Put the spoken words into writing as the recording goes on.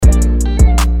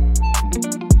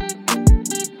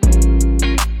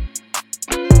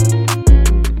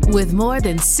With more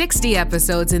than 60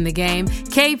 episodes in the game,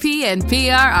 KP and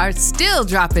PR are still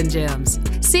dropping gems.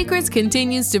 Secrets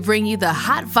continues to bring you the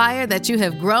hot fire that you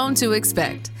have grown to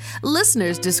expect.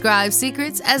 Listeners describe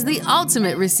Secrets as the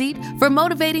ultimate receipt for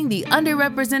motivating the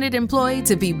underrepresented employee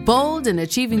to be bold in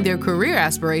achieving their career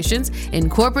aspirations in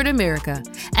corporate America.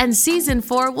 And Season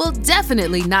 4 will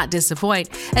definitely not disappoint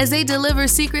as they deliver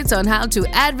secrets on how to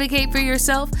advocate for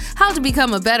yourself, how to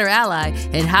become a better ally,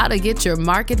 and how to get your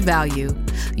market value.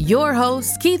 Your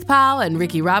hosts, Keith Powell and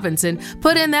Ricky Robinson,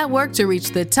 put in that work to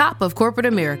reach the top of corporate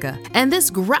America. And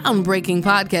this groundbreaking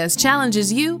podcast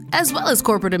challenges you, as well as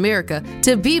corporate America,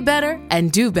 to be better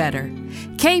and do better.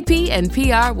 KP and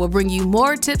PR will bring you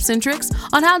more tips and tricks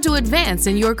on how to advance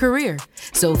in your career.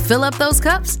 So fill up those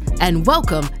cups and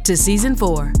welcome to Season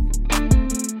 4.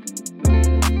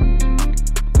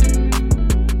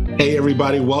 Hey,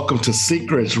 everybody. Welcome to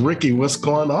Secrets. Ricky, what's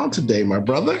going on today, my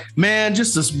brother? Man,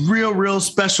 just this real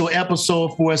special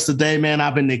episode for us today, man.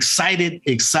 I've been excited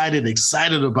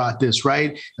about this,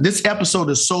 right? This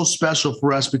episode is so special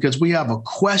for us because we have a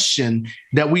question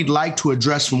that we'd like to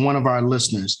address from one of our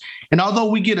listeners. And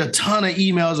although we get a ton of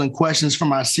emails and questions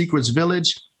from our Secrets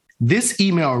Village, this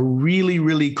email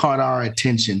really caught our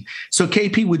attention. So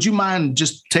KP, would you mind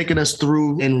just taking us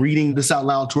through and reading this out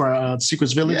loud to our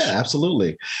Secrets Village? Yeah,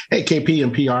 absolutely. Hey, KP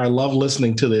and PR, I love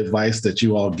listening to the advice that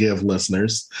you all give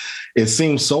listeners. It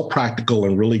seems so practical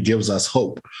and really gives us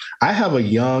hope. I have a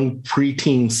young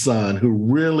preteen son who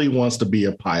really wants to be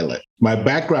a pilot. My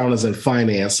background is in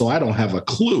finance, so I don't have a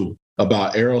clue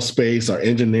about aerospace or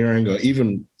engineering or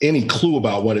even any clue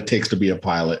about what it takes to be a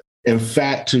pilot. In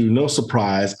fact, to no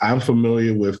surprise, I'm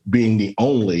familiar with being the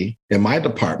only in my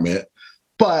department,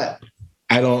 but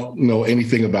I don't know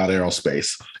anything about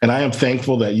aerospace. And I am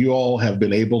thankful that you all have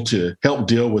been able to help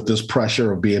deal with this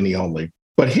pressure of being the only.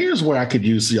 But here's where I could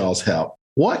use y'all's help.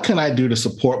 What can I do to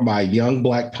support my young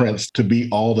Black prince to be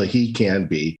all that he can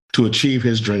be, to achieve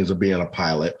his dreams of being a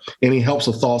pilot? Any helps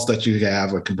or thoughts that you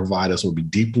have or can provide us would be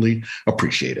deeply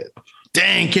appreciated.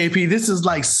 Dang, KP, this is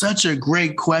like such a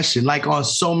great question, like on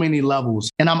so many levels.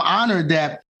 And I'm honored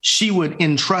that she would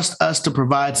entrust us to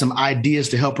provide some ideas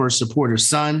to help her support her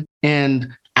son. And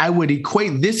I would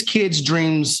equate this kid's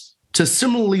dreams to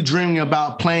similarly dreaming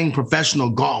about playing professional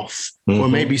golf or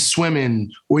maybe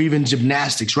swimming or even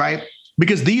gymnastics, right?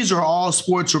 Because these are all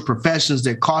sports or professions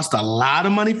that cost a lot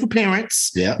of money for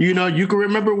parents. Yeah. You know, you can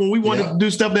remember when we wanted to do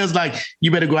stuff that's like,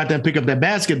 you better go out there and pick up that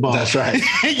basketball. That's right.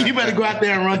 You better go out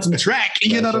there and run some track.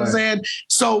 You know what I'm saying?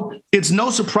 So it's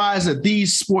no surprise that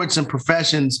these sports and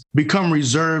professions become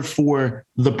reserved for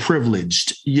the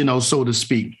privileged, you know, so to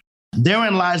speak.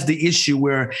 Therein lies the issue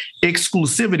where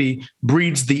exclusivity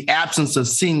breeds the absence of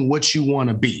seeing what you want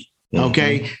to be.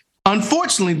 Okay.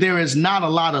 Unfortunately, there is not a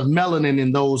lot of melanin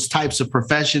in those types of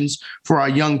professions for our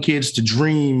young kids to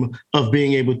dream of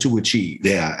being able to achieve.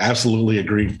 Yeah, absolutely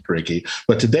agree, Ricky.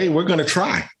 But today we're going to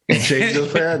try and change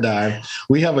this paradigm.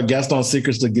 We have a guest on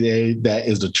Secrets today that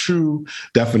is the true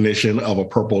definition of a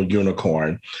purple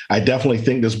unicorn. I definitely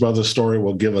think this brother's story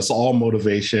will give us all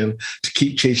motivation to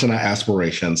keep chasing our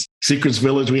aspirations. Secrets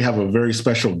Village, we have a very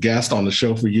special guest on the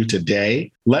show for you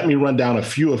today. Let me run down a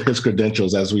few of his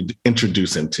credentials as we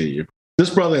introduce him to you. This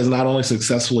brother has not only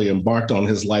successfully embarked on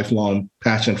his lifelong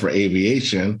passion for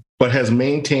aviation, but has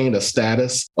maintained a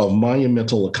status of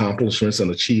monumental accomplishments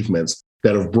and achievements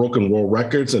that have broken world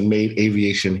records and made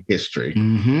aviation history.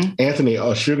 Anthony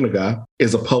Osuighnega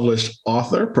is a published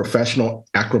author, professional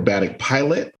acrobatic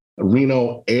pilot,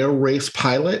 Reno air race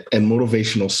pilot, and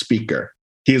motivational speaker.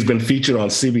 He has been featured on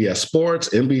CBS Sports,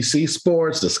 NBC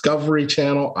Sports, Discovery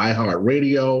Channel,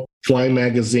 iHeartRadio, Flying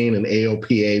Magazine, and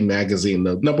AOPA Magazine,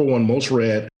 the number one most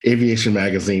read aviation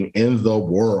magazine in the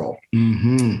world.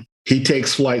 He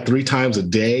takes flight 3 times a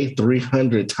day,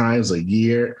 300 times a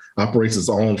year, operates his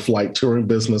own flight touring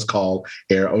business called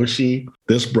Air Oshi.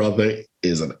 This brother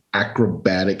is an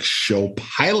acrobatic show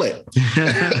pilot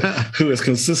who has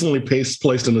consistently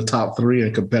placed in the top 3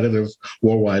 in competitive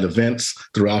worldwide events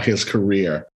throughout his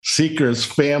career. Secrets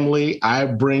family, I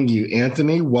bring you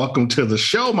Anthony. Welcome to the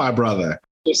show, my brother.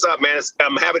 What's up, man?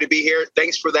 I'm happy to be here.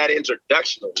 Thanks for that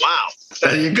introduction. Wow.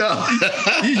 There you go.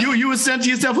 you were saying to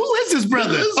yourself, who is this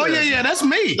brother? Yeah, that's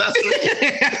me. That's me.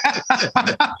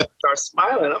 Start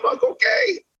smiling. I'm like,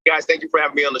 okay. Guys, thank you for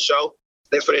having me on the show.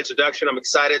 Thanks for the introduction. I'm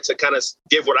excited to kind of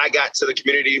give what I got to the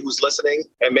community who's listening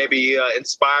and maybe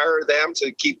inspire them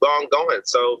to keep on going.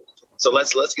 So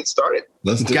let's get started.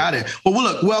 Got it. Well,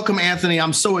 look, welcome, Anthony.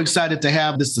 I'm so excited to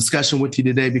have this discussion with you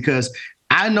today because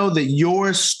I know that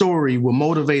your story will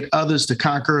motivate others to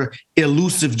conquer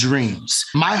elusive dreams.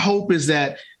 My hope is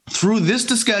that through this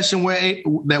discussion,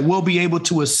 that we'll be able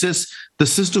to assist the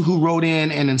sister who wrote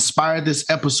in and inspired this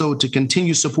episode to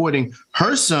continue supporting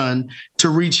her son to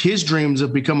reach his dreams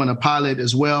of becoming a pilot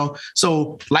as well.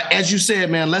 So, like, as you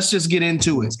said, man, let's just get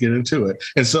into it. Let's get into it.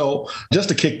 And so just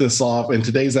to kick this off, in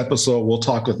today's episode, we'll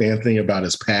talk with Anthony about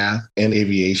his path in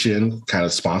aviation, kind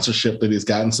of sponsorship that he's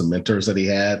gotten, some mentors that he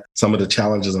had, some of the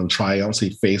challenges and triumphs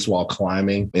he faced while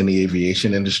climbing in the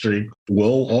aviation industry.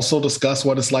 We'll also discuss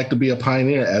what it's like to be a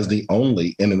pioneer as the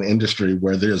only in an industry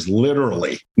where there's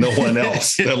literally no one else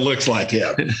that looks like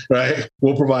him, right?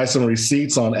 We'll provide some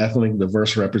receipts on ethnic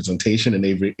diverse representation in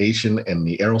aviation and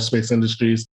the aerospace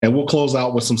industries. And we'll close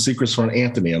out with some secrets from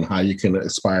Anthony on how you can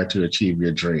aspire to achieve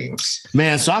your dreams.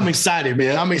 Man, so I'm excited,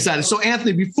 man. I'm excited. So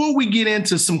Anthony, before we get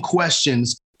into some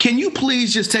questions, can you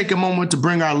please just take a moment to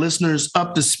bring our listeners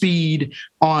up to speed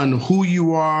on who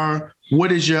you are?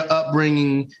 What is your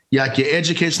upbringing, like your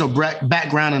educational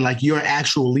background, and like your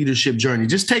actual leadership journey?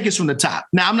 Just take us from the top.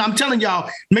 Now, I'm telling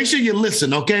y'all, make sure you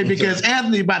listen, okay? Because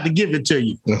Anthony about to give it to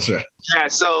you. That's right. Yeah,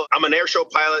 so I'm an air show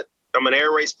pilot, I'm an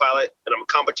air race pilot, and I'm a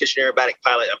competition aerobatic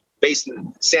pilot. I'm based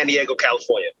in San Diego,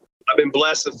 California. I've been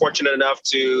blessed and fortunate enough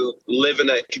to live in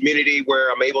a community where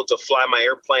I'm able to fly my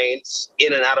airplanes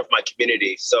in and out of my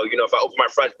community. So, if I open my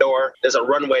front door, there's a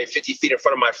runway 50 feet in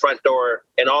front of my front door,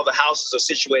 and all the houses are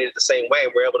situated the same way.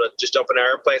 And we're able to just jump in our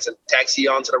airplanes and taxi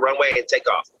onto the runway and take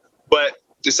off. But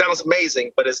it sounds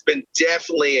amazing, but it's been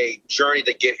definitely a journey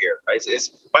to get here. Right? It's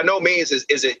by no means is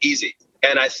it easy.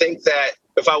 And I think that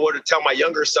if I were to tell my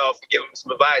younger self, give him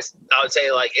some advice, I would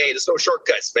say like, hey, there's no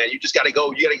shortcuts, man. You just got to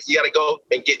go. You got to go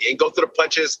and go through the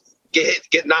punches, get hit,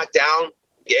 get knocked down,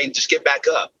 and just get back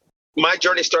up. My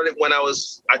journey started when I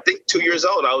was, I think, 2 years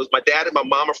old. My dad and my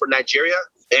mom are from Nigeria.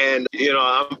 And,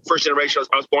 I'm first generation.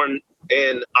 I was born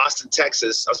in Austin,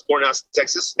 Texas.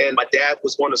 And my dad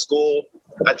was going to school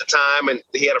at the time. And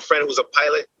he had a friend who was a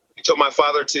pilot. He told my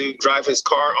father to drive his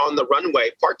car on the runway,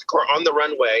 park the car on the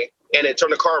runway, and then turn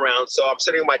the car around. So I'm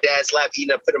sitting in my dad's lap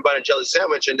eating a peanut butter and jelly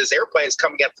sandwich, and this airplane's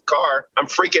coming at the car. I'm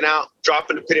freaking out,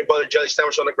 dropping the peanut butter and jelly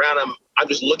sandwich on the ground. I'm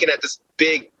just looking at this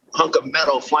big hunk of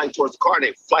metal flying towards the car, and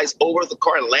it flies over the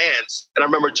car and lands. And I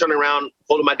remember turning around,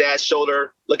 holding my dad's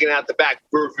shoulder, looking out the back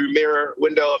rearview mirror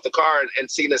window of the car and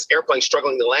seeing this airplane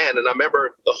struggling to land. And I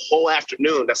remember the whole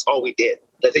afternoon, that's all we did.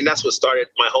 I think that's what started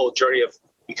my whole journey of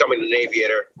becoming an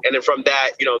aviator. And then from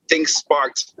that, things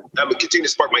continue to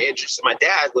spark my interest. And my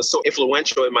dad was so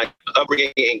influential in my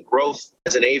upbringing and growth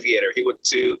as an aviator. He went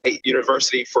to a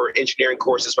university for engineering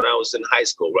courses when I was in high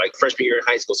school, like freshman year in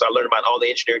high school. So I learned about all the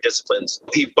engineering disciplines.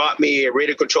 He bought me a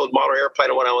radio-controlled model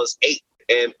airplane when I was 8.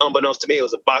 And unbeknownst to me, it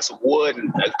was a box of wood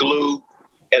and a glue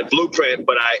and a blueprint.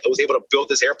 But I was able to build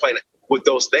this airplane with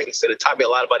those things. And it taught me a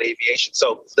lot about aviation.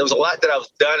 So there was a lot that I've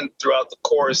done throughout the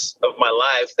course of my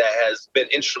life that has been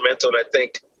instrumental. And I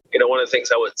think, one of the things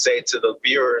I would say to the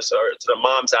viewers or to the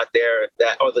moms out there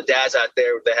or the dads out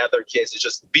there that have their kids is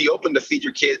just be open to feed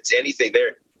your kids anything.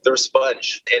 They're a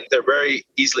sponge and they're very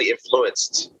easily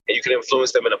influenced, and you can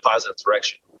influence them in a positive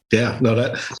direction. Yeah, no,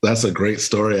 that's a great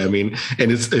story. I mean,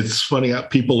 and it's funny how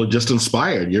people are just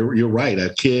inspired. You're right.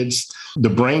 Kids, the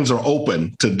brains are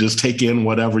open to just take in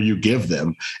whatever you give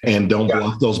them and don't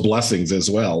block those blessings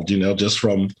as well. Just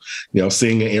from,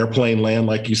 seeing an airplane land,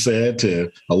 like you said,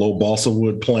 to a little balsa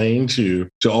wood plane to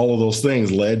all of those things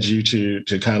led you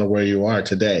to kind of where you are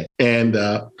today. And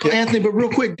Anthony, but real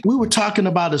quick, we were talking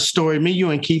about a story. Me,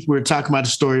 you, and Keith, we were talking about a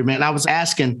story, man. I was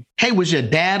asking, hey, was your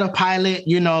dad a pilot?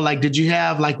 Did you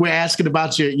have, we're asking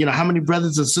about your, how many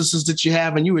brothers and sisters did you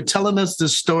have? And you were telling us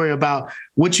this story about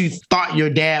what you thought your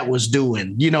dad was doing.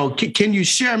 Can you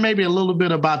share maybe a little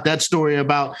bit about that story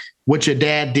about what your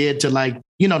dad did to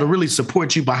to really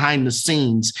support you behind the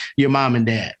scenes, your mom and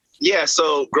dad? Yeah.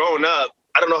 So growing up,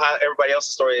 I don't know how everybody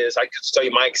else's story is. I could just tell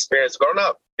you my experience growing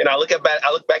up. And I look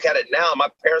back at it now. My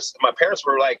parents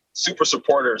were super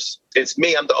supporters. It's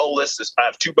me. I'm the oldest. I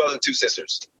have 2 brothers and 2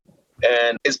 sisters.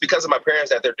 And it's because of my parents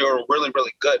that they're doing really,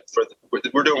 really good.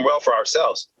 We're doing well for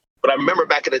ourselves. But I remember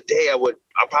back in the day,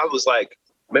 I probably was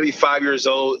maybe 5 years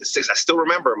old, 6. I still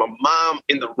remember my mom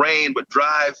in the rain would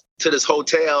drive to this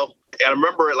hotel. And I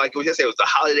remember it like we just say it was the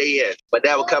Holiday Inn. My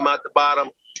dad would come out the bottom,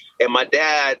 and my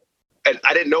dad, and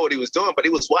I didn't know what he was doing, but he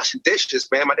was washing dishes,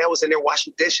 man. My dad was in there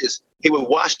washing dishes. He would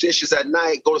wash dishes at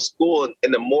night, go to school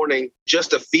in the morning just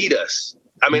to feed us.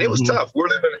 I mean, it was tough.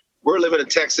 We're living in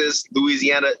Texas,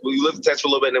 Louisiana. We lived in Texas for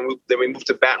a little bit, and then we moved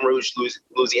to Baton Rouge,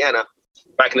 Louisiana,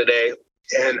 back in the day.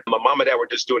 And my mom and dad were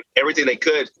just doing everything they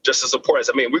could just to support us.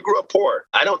 I mean, we grew up poor.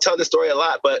 I don't tell this story a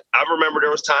lot, but I remember there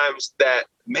was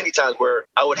many times where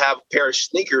I would have a pair of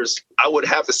sneakers. I would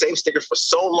have the same sneakers for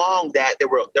so long that there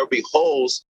would be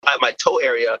holes at my toe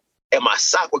area, and my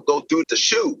sock would go through the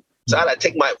shoe. So I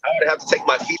would have to take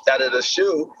my feet out of the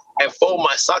shoe and fold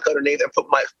my sock underneath and put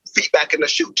my feet back in the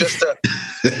shoe just so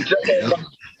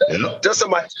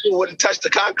my shoe wouldn't touch the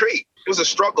concrete. It was a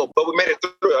struggle, but we made it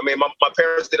through. I mean, my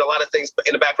parents did a lot of things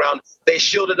in the background. They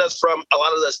shielded us from a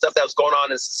lot of the stuff that was going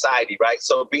on in society, right?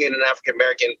 So being an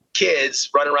African-American kids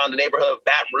running around the neighborhood of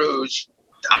Baton Rouge,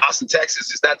 Austin,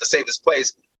 Texas, is not the safest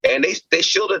place. And they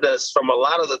shielded us from a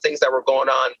lot of the things that were going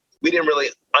on. We didn't really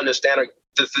understand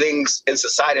the things in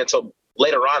society until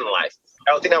later on in life.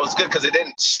 I don't think that was good because it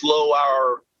didn't slow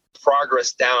our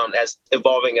progress down as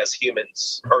evolving as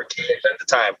humans or kids at the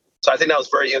time. So I think that was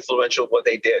very influential what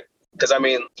they did. Because I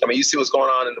mean, you see what's going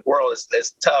on in the world.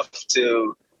 It's tough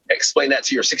to explain that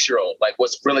to your 6-year-old, like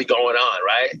what's really going on,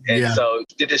 right? And so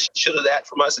they just shielded that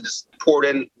from us and just poured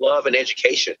in love and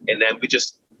education. And then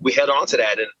we held on to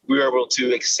that, and we were able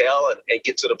to excel and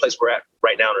get to the place we're at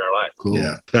right now in our life. Cool.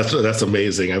 Yeah, that's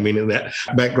amazing. I mean, in that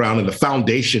background and the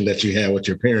foundation that you had with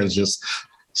your parents just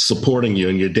supporting you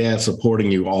and your dad supporting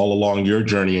you all along your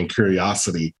journey and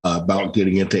curiosity about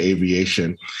getting into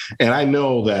aviation. And I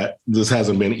know that this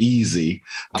hasn't been easy.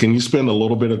 Can you spend a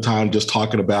little bit of time just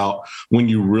talking about when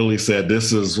you really said,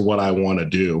 this is what I want to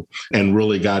do and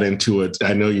really got into it?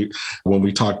 I know when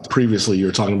we talked previously, you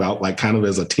were talking about like kind of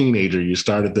as a teenager, you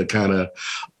started to kind of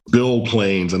build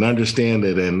planes and understand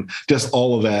it and just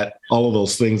all of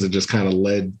those things that just kind of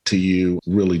led to you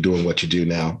really doing what you do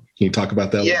now. Can you talk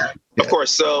about that? Yeah, of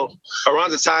course. So around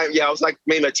the time, I was like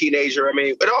maybe a teenager. I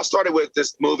mean, it all started with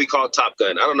this movie called Top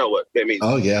Gun. I don't know what it means.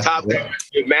 Oh, yeah. Top Gun,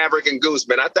 Maverick and Goose,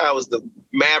 man. I thought I was the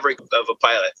Maverick of a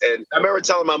pilot. And I remember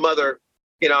telling my mother,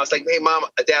 I was like, hey, Mom,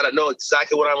 Dad, I know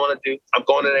exactly what I want to do. I'm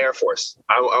going to the Air Force.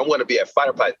 I want to be a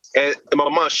fighter pilot. And my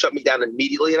mom shut me down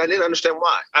immediately, and I didn't understand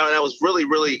why. I was really,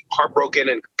 really heartbroken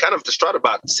and kind of distraught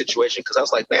about the situation because I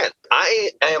was like, man, I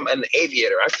am an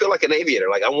aviator. I feel like an aviator.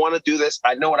 Like, I want to do this.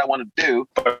 I know what I want to do,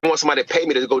 but I want somebody to pay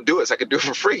me to go do it so I can do it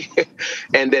for free.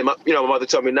 And then, my mother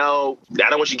told me, no,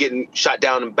 I don't want you getting shot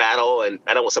down in battle, and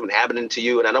I don't want something happening to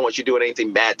you, and I don't want you doing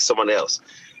anything bad to someone else.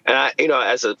 And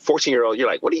as a 14-year-old, you're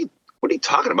like, what are you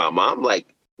talking about, Mom? Like,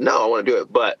 no, I want to do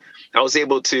it. But I was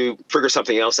able to figure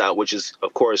something else out, which is,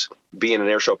 of course, being an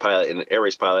airshow pilot and an air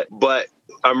race pilot. But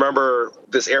I remember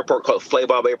this airport called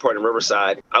Flaybob Airport in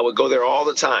Riverside. I would go there all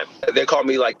the time. They called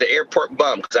me like the airport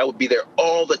bum because I would be there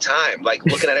all the time, like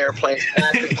looking at airplanes,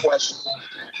 asking questions.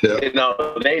 Yeah.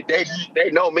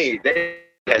 They know me.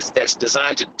 That's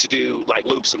designed to do like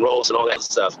loops and rolls and all that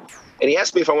stuff. And he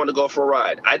asked me if I wanted to go for a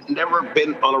ride. I'd never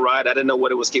been on a ride. I didn't know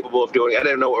what it was capable of doing. I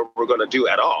didn't know what we were going to do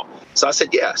at all. So I said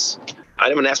yes. I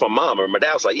didn't even ask my mom, or my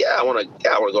dad was like, yeah, I want to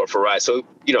go for a ride. So,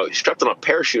 he strapped on a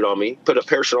parachute on me, put a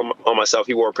parachute on myself.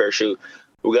 He wore a parachute.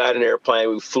 We got in an airplane.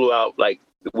 We flew out like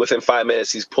within 5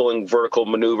 minutes. He's pulling vertical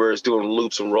maneuvers, doing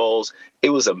loops and rolls.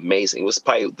 It was amazing. It was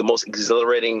probably the most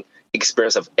exhilarating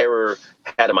experience I've ever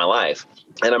had in my life.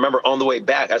 And I remember on the way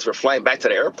back, as we're flying back to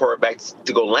the airport, back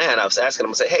to go land, I was asking him,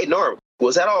 I said, hey, Norm,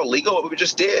 was that all legal what we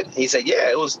just did? He said, yeah,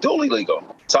 it was totally legal.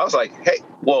 So I was like, hey,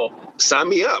 well, sign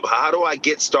me up. How do I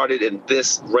get started in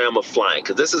this realm of flying?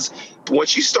 Because this is,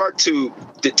 once you start to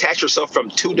detach yourself from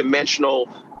two-dimensional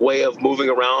way of moving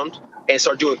around and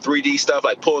start doing 3D stuff,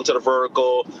 like pulling to the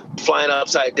vertical, flying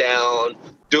upside down,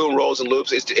 doing rolls and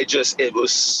loops, it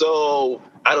was so,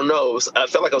 I don't know, I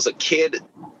felt like I was a kid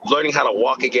learning how to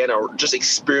walk again, or just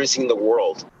experiencing the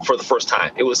world for the first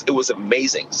time. It was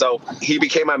amazing. So he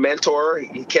became my mentor.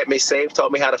 He kept me safe,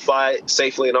 taught me how to fly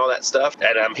safely and all that stuff.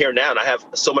 And I'm here now, and I have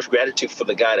so much gratitude for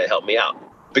the guy that helped me out.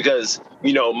 Because,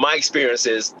 my experience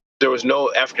is there was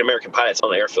no African-American pilots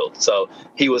on the airfield. So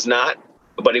he was not,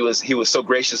 but he was so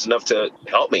gracious enough to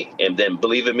help me and then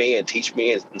believe in me and teach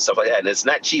me and stuff like that. And it's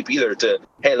not cheap either to,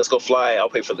 hey, let's go fly, I'll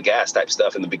pay for the gas type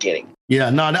stuff in the beginning. Yeah,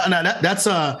 no, that's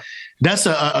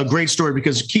a great story,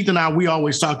 because Keith and I, we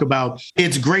always talk about,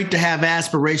 it's great to have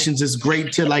aspirations. It's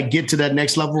great to like get to that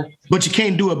next level, but you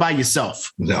can't do it by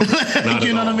yourself. No,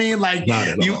 you know what I mean? Like,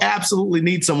 you absolutely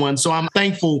need someone. So I'm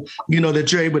thankful,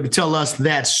 that you're able to tell us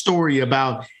that story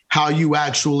about how you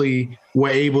actually were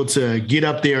able to get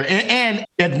up there. And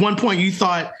at one point you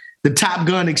thought the Top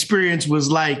Gun experience was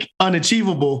like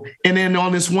unachievable. And then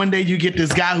on this one day you get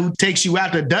this guy who takes you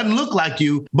out that doesn't look like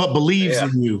you, but believes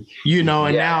in you, and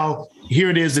now here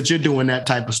it is that you're doing that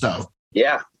type of stuff.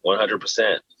 Yeah,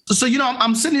 100%. So,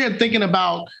 I'm sitting here thinking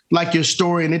about like your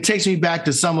story, and it takes me back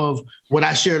to some of what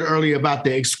I shared earlier about the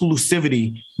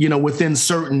exclusivity, within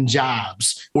certain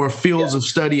jobs or fields of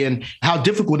study, and how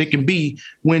difficult it can be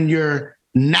when you're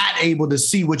not able to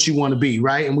see what you want to be,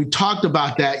 right? And we talked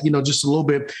about that, just a little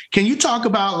bit. Can you talk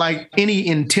about like any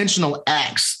intentional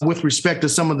acts with respect to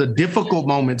some of the difficult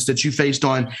moments that you faced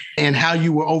on and how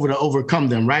you were able to overcome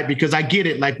them, right? Because I get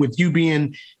it, like with you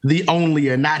being the only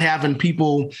and not having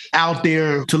people out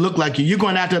there to look like you, you're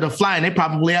going out there to fly and they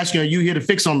probably ask you, are you here to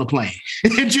fix on the plane?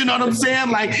 You know what I'm saying?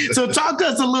 Like, so talk to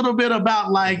us a little bit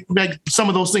about like some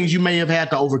of those things you may have had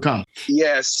to overcome.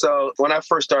 Yeah. So when I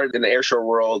first started in the airshow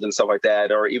world and stuff like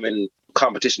that, or even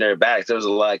competition aerobatics, there was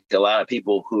like a lot of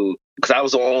people who, because I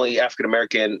was the only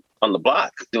African-American on the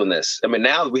block doing this. I mean,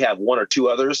 now we have one or two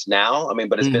others now. I mean,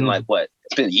 but it's been like,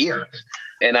 it's been years.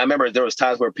 And I remember there was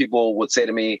times where people would say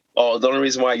to me, oh, the only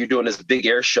reason why you're doing this big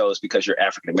air show is because you're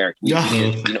African-American.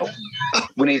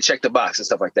 We need to check the box and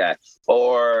stuff like that.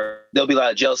 Or there'll be a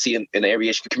lot of jealousy in the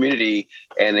aviation community.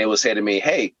 And they would say to me,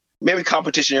 hey, maybe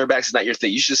competition aerobatics is not your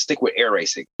thing. You should stick with air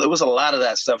racing. There was a lot of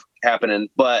that stuff happening.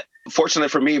 But fortunately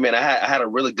for me, man, I had a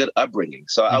really good upbringing.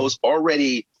 So I was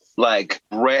already like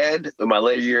bred in my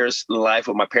later years in life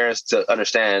with my parents to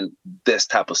understand this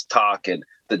type of talk and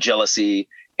the jealousy.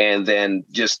 And then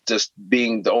just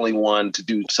being the only one to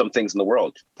do some things in the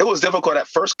world. It was difficult at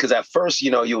first because at first,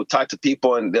 you would talk to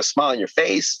people and they'll smile on your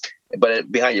face,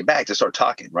 but behind your back, they start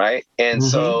talking, right? And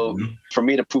so for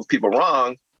me to prove people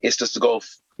wrong, it's just to go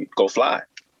fly.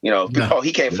 Oh,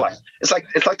 he can't fly. It's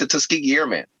like the Tuskegee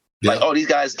Airmen. Like, oh, these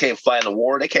guys can't fly in the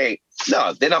war. They can't.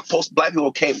 No, they're not supposed. Black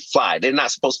people can't fly. They're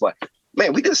not supposed to fly.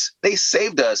 Man, they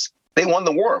saved us. They won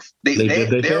the war. They're the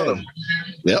reason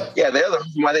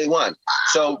why they won.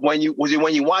 So when you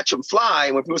watch them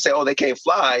fly, when people say, oh, they can't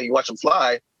fly, you watch them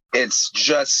fly, it's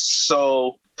just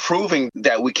so proving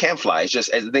that we can fly. It's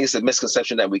just, I think it's a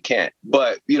misconception that we can't.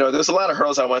 But, there's a lot of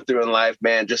hurdles I went through in life,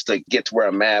 man, just to get to where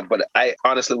I'm at. But I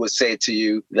honestly would say to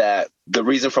you that the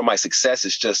reason for my success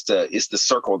is just it's the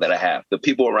circle that I have, the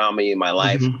people around me in my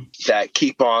life that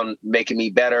keep on making me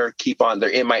better, they're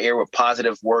in my ear with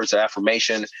positive words of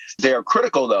affirmation. They're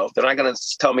critical, though. They're not going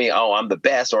to tell me, oh, I'm the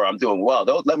best or I'm doing well.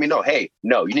 They'll let me know, hey,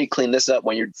 no, you need to clean this up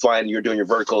when you're flying, you're doing your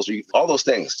verticals, all those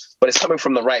things. But it's coming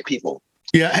from the right people.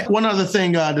 Yeah. One other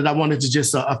thing that I wanted to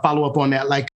just follow up on that.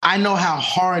 Like, I know how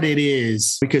hard it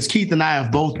is because Keith and I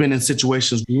have both been in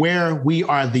situations where we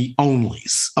are the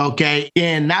onlys. Okay.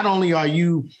 And not only are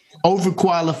you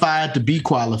overqualified to be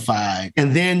qualified,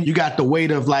 and then you got the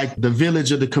weight of like the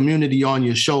village or the community on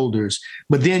your shoulders,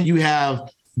 but then you have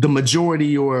the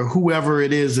majority or whoever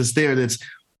it is that's there that's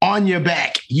on your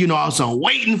back, also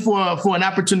waiting for an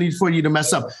opportunity for you to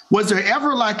mess up. Was there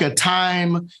ever like a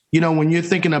time, when you're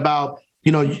thinking about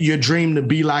your dream to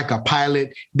be like a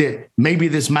pilot, that maybe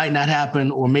this might not happen,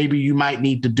 or maybe you might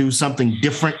need to do something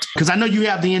different? Because I know you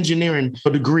have the engineering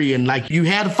degree and like you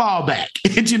had a fallback,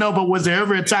 but was there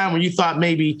ever a time when you thought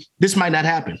maybe this might not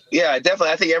happen? Yeah, definitely.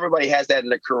 I think everybody has that in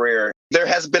their career. There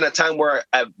has been a time where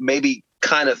I've maybe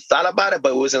kind of thought about it,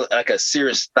 but it wasn't like a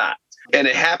serious thought. And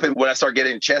it happened when I started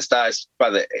getting chastised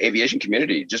by the aviation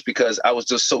community, just because I was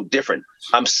just so different.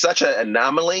 I'm such an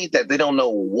anomaly that they don't know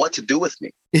what to do with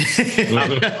me.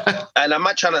 And I'm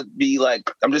not trying to be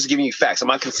like, I'm just giving you facts. I'm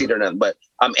not conceited or nothing, but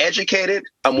I'm educated.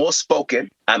 I'm well spoken.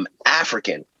 I'm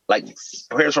African, like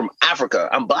parents from Africa.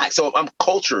 I'm Black. So I'm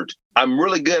cultured. I'm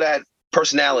really good at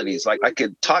personalities. Like I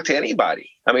could talk to anybody.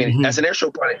 I mean, as an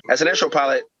airshow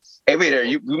pilot, aviator,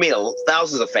 you meet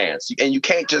thousands of fans, and you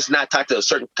can't just not talk to a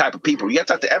certain type of people. You got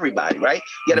to talk to everybody, right?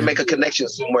 You got to make a connection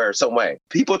somewhere, some way.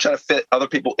 People try to fit other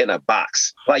people in a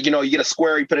box. Like, you get a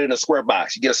square, you put it in a square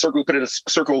box. You get a circle, you put it in a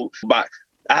circle box.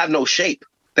 I have no shape.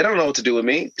 They don't know what to do with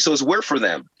me. So it's weird for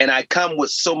them. And I come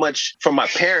with so much from my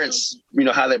parents,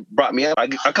 how they brought me up. I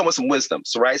come with some wisdom.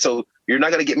 So, right. So you're not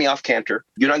going to get me off canter.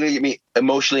 You're not going to get me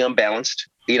emotionally unbalanced.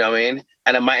 You know what I mean?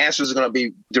 And my answers are going to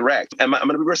be direct. And I'm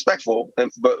going to be respectful, but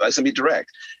it's going to be direct.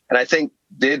 And I think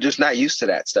they're just not used to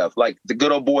that stuff. Like the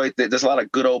good old boy, there's a lot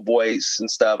of good old boys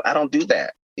and stuff. I don't do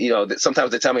that.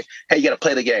 Sometimes they tell me, hey, you got to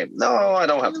play the game. No, I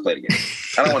don't have to play the game.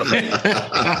 I don't want to play the game.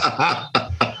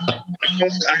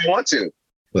 I don't want to.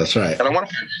 That's right. I don't want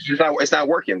to. It's not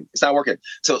working. It's not working.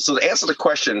 So to answer the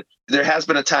question, there has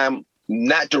been a time,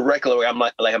 not directly, where I'm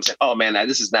saying, oh man,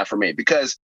 this is not for me.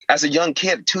 Because as a young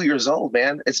kid, 2 years old,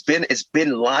 man, it's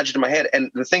been lodged in my head.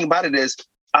 And the thing about it is,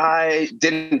 I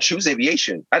didn't choose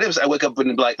aviation. I wake up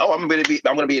and be like, oh, I'm going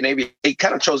to be an aviator. It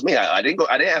kind of chose me. I didn't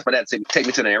ask my dad to take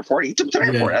me to an airport. He took me to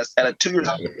an airport at 2 years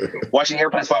old, watching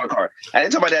airplanes fly in the car. I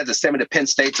didn't tell my dad to send me to Penn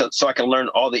State so I can learn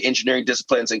all the engineering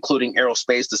disciplines, including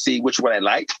aerospace, to see which one I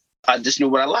liked. I just knew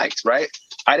what I liked, right?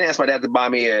 I didn't ask my dad to buy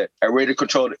me a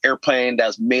radio-controlled airplane that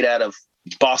was made out of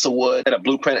balsa wood and a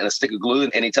blueprint and a stick of glue.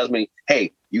 And he tells me,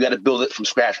 hey, you got to build it from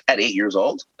scratch at 8 years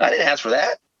old. I didn't ask for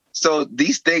that. So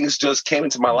these things just came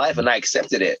into my life and I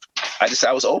accepted it.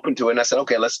 I was open to it and I said,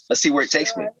 okay, let's see where it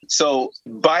takes me. So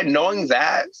by knowing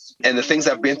that and the things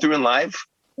I've been through in life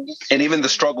and even the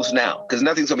struggles now, because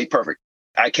nothing's gonna be perfect.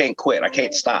 I can't quit. I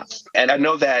can't stop. And I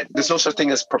know that there's no such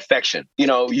thing as perfection.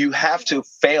 You have to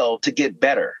fail to get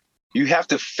better. You have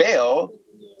to fail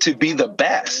to be the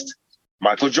best.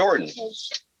 Michael Jordan,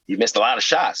 he missed a lot of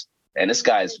shots. And this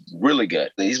guy's really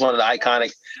good. He's one of the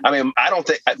iconic. I mean, I don't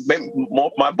think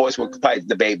my boys will probably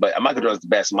debate, but Michael Jordan's the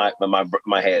best in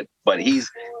my head. But he's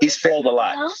failed a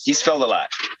lot. He's failed a lot.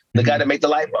 The guy that made the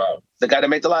light bulb.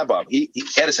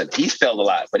 Edison. He's failed a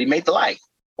lot, but he made the light.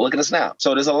 Look at us now.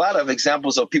 So there's a lot of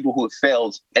examples of people who have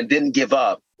failed and didn't give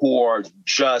up, who are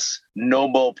just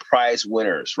Nobel Prize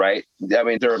winners, right? I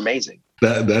mean, they're amazing.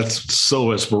 That's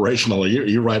so inspirational.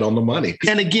 You're right on the money.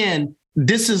 And again,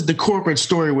 this is the corporate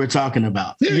story we're talking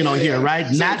about, here, right?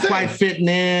 Not quite fitting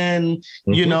in,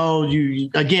 you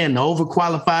again,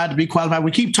 overqualified to be qualified.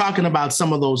 We keep talking about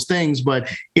some of those things, but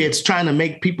it's trying to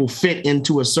make people fit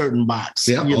into a certain box.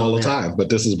 Yeah, all the time. But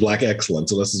this is Black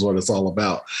excellence. So this is what it's all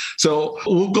about. So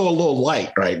we'll go a little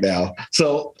light right now.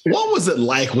 So what was it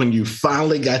like when you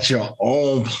finally got your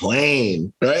own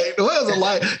plane, right? What was it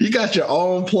like? You got your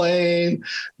own plane,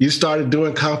 you started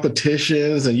doing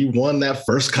competitions and you won that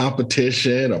first competition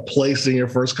or placed in your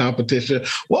first competition.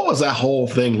 What was that whole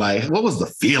thing like? What was the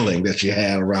feeling that you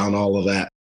had around all of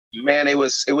that? Man, it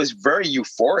was very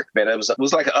euphoric, man. It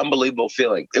was like an unbelievable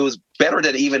feeling. It was better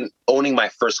than even owning my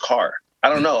first car. I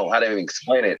don't know how to even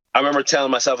explain it. I remember telling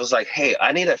myself, I was like, hey,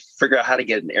 I need to figure out how to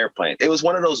get an airplane. It was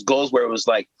one of those goals where it was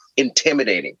like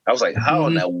intimidating. I was like, how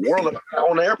in the world am I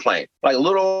on an airplane? Like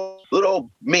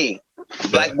little me,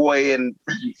 Black boy in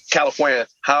California,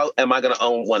 how am I going to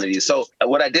own one of these? So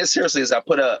what I did seriously is I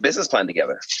put a business plan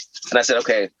together. And I said,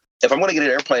 okay, if I'm going to get an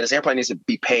airplane, this airplane needs to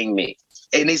be paying me.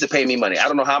 It needs to pay me money. I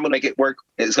don't know how I'm going to make it work.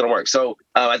 It's going to work. So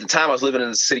at the time I was living in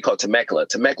a city called Temecula.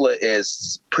 Temecula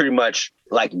is pretty much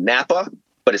like Napa,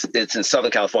 but it's in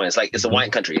Southern California. It's a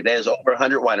wine country. There's over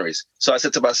 100 wineries. So I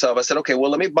said to myself, okay,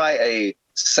 well, let me buy a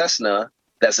Cessna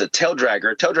that's a tail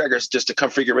dragger. Tail dragger is just a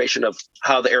configuration of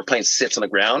how the airplane sits on the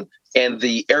ground. And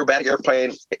the aerobatic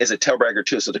airplane is a tail dragger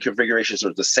too. So the configurations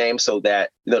are the same so that,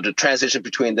 the transition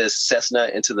between this Cessna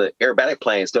into the aerobatic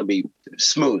plane is going to be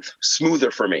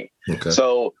smoother for me. Okay.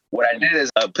 So what I did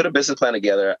is I put a business plan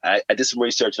together. I did some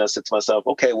research and I said to myself,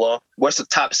 okay, well, what's the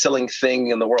top selling thing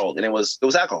in the world? And it was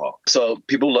alcohol. So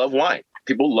people love wine.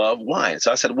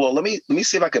 So I said, well, let me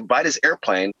see if I could buy this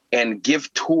airplane and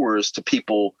give tours to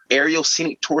people, aerial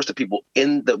scenic tours to people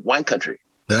in the wine country.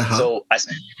 Uh-huh.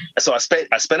 So I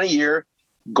spent a year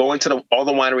going to all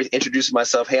the wineries, introducing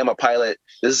myself. Hey, I'm a pilot.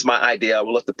 This is my idea. I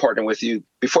would love to partner with you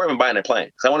before even buying a plane.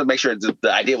 Because I wanted to make sure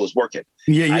the idea was working.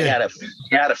 Yeah. I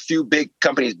had a few big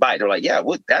companies buy it. They're like, yeah,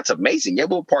 well, that's amazing. Yeah,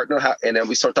 we'll partner. And then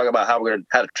we start talking about how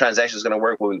the transaction is going to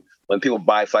work when people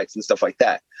buy flights and stuff like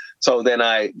that. So then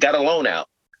I got a loan out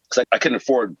because I couldn't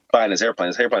afford buying this airplane.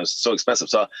 This airplane was so expensive.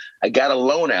 So I got a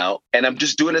loan out and I'm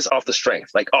just doing this off the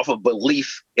strength, like off of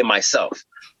belief in myself,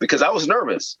 because I was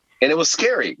nervous and it was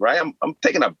scary, right? I'm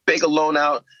taking a big loan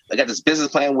out. I got this business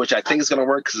plan, which I think is going to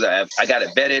work because I got it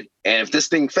vetted. And if this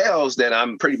thing fails, then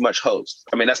I'm pretty much hosed.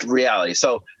 I mean, that's the reality.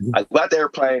 So I got the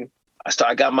airplane.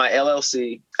 I got my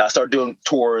LLC. I started doing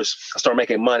tours. I started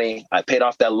making money. I paid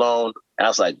off that loan. And I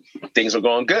was like, things were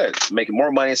going good, making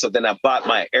more money. So then I bought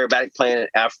my aerobatic plane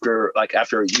after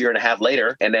a year and a half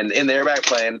later. And then in the aerobatic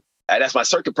plane, that's my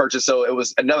circuit purchase. So it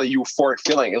was another euphoric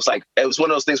feeling. It was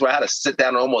one of those things where I had to sit down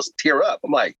and almost tear up.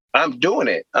 I'm like, I'm doing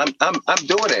it. I'm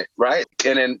doing it. Right.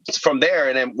 And then from there,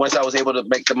 and then once I was able to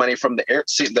make the money from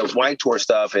the wine tour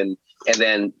stuff and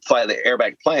then fly the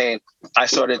airbatic plane, I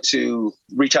started to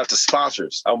reach out to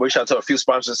sponsors. I reached out to a few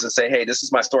sponsors and say, hey, this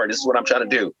is my story. This is what I'm trying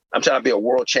to do. I'm trying to be a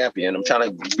world champion. I'm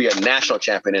trying to be a national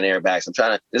champion in airbags.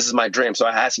 This is my dream. So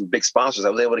I had some big sponsors. I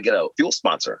was able to get a fuel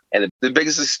sponsor. And the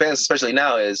biggest expense, especially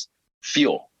now, is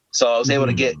fuel. So I was able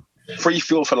to get free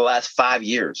fuel for the last 5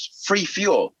 years. Free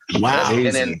fuel. Wow. And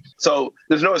then, so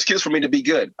there's no excuse for me to be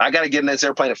good. I got to get in this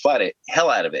airplane and fly the hell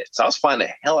out of it. So I was flying the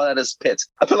hell out of this pits.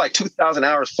 I put like 2,000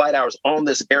 hours, flight hours on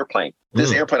this airplane.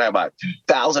 This airplane, I about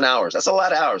 2,000 hours. That's a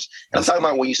lot of hours. And I'm talking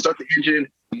about when you start the engine,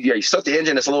 you start the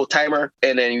engine, it's a little timer,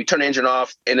 and then you turn the engine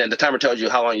off, and then the timer tells you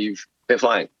how long you've been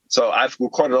flying. So I've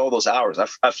recorded all those hours.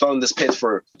 I've flown this pitch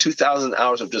for 2,000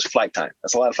 hours of just flight time.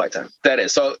 That's a lot of flight time. That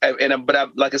is. So,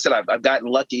 like I said, I've gotten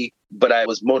lucky but I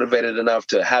was motivated enough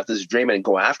to have this dream and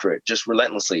go after it just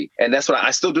relentlessly. And that's what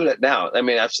I still do that now. I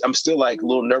mean, I'm still like a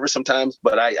little nervous sometimes,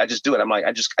 but I just do it. I'm like,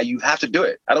 you have to do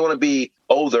it. I don't want to be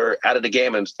older out of the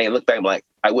game and look back and like,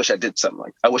 I wish I did something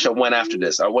like, I wish I went after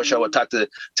this. I wish I would talk to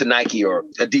Nike or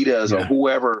Adidas or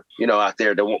whoever, out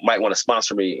there that might want to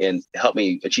sponsor me and help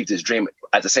me achieve this dream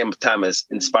at the same time as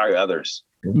inspire others.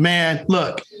 Man,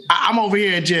 look, I'm over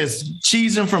here just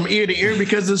cheesing from ear to ear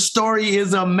because the story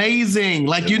is amazing.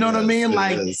 Like, you know what I mean?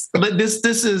 Like, this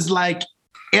is like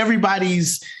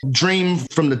everybody's dream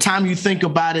from the time you think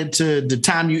about it to the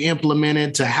time you implement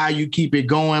it to how you keep it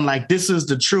going. Like, this is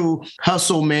the true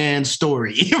hustle man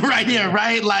story right here,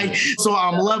 right? Like, so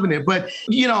I'm loving it. But,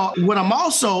 what I'm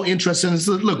also interested in is,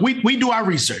 look, we do our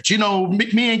research. Me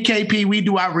and KP, we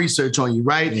do our research on you,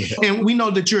 right? Yeah. And we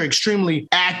know that you're extremely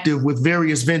active with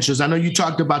various ventures. I know you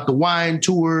talked about the wine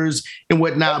tours and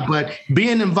whatnot, but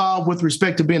being involved with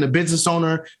respect to being a business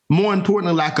owner, more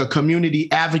importantly, like a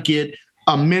community advocate,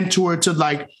 a mentor to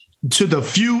the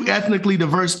few ethnically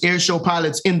diverse airshow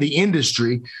pilots in the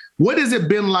industry. What has it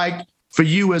been like for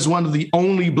you as one of the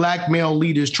only Black male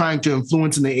leaders trying to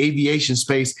influence in the aviation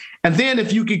space? And then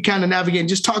if you could kind of navigate and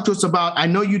just talk to us about, I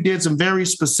know you did some very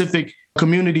specific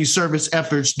community service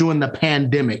efforts during the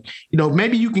pandemic.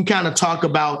 Maybe you can kind of talk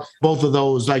about both of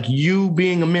those, like you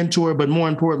being a mentor, but more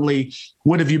importantly,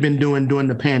 what have you been doing during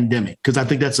the pandemic? Because I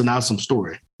think that's an awesome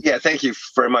story. Yeah, thank you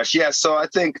very much. Yeah, so I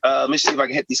think, let me see if I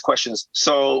can hit these questions.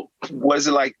 So what is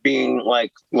it like being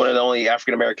like one of the only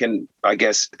African-American? I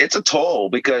guess it's a toll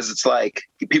because it's like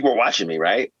people are watching me,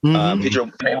 right? Mm-hmm. People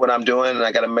are paying what I'm doing, and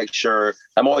I got to make sure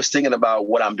I'm always thinking about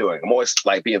what I'm doing. I'm always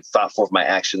like being thoughtful of my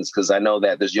actions because I know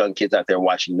that there's young kids out there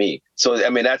watching me. So, I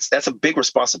mean, that's a big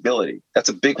responsibility. That's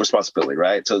a big responsibility,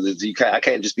 right? So I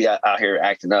can't just be out here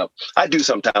acting up. I do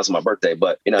sometimes on my birthday,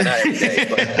 but not every day.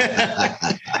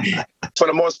 But for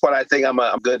the most part, I think I'm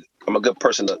a good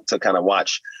person to kind of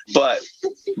watch. But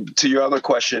to your other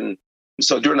question,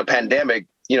 so during the pandemic,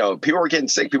 people were getting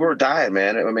sick, people were dying,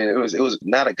 man. I mean, it was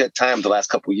not a good time the last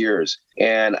couple of years.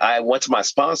 And I went to my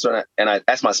sponsor and I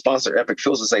asked my sponsor, Epic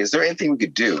Fuels, to say, is there anything we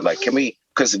could do? Like,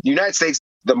 because the United States,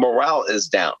 the morale is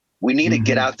down. We need to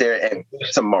get out there and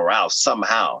get some morale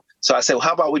somehow. So I said, well,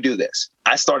 how about we do this?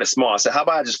 I started small. I said, how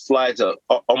about I just fly to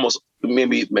almost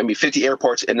maybe 50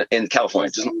 airports in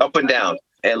California, just up and down.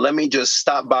 And let me just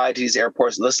stop by to these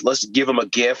airports. Let's give them a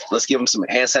gift. Let's give them some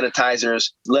hand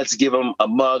sanitizers. Let's give them a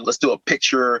mug. Let's do a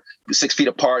picture 6 feet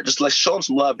apart. Just let's show them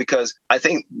some love, because I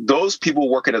think those people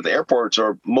working at the airports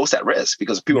are most at risk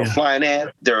because people are flying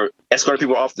in. They're escorting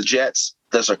people off the jets.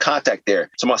 There's a contact there.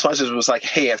 So my sponsor was like,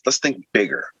 hey, let's think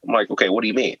bigger. I'm like, okay, what do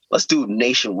you mean? Let's do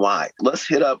nationwide. Let's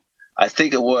hit up, I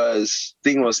think it was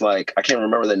like, I can't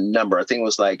remember the number. I think it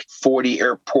was like 40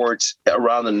 airports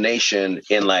around the nation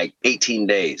in like 18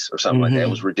 days or something like that. It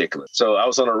was ridiculous. So I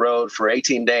was on the road for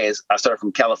 18 days. I started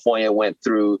from California, went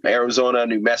through Arizona,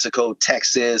 New Mexico,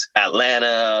 Texas,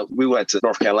 Atlanta. We went to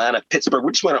North Carolina, Pittsburgh.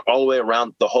 We just went all the way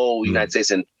around the whole United States.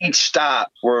 And each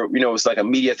stop where, it was like a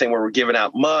media thing where we're giving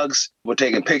out mugs, we're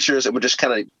taking pictures, and we're just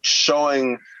kind of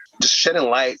shedding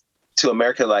light to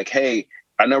America like, hey,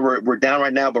 I know we're down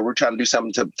right now, but we're trying to do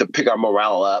something to pick our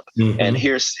morale up. And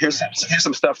here's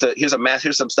some stuff here's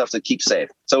some stuff to keep safe.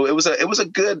 So it was a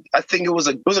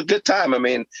good time. I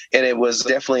mean, and it was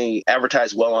definitely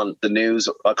advertised well on the news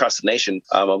across the nation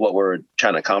of what we're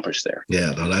trying to accomplish there.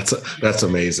 Yeah, no, that's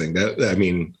amazing.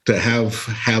 To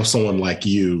have someone like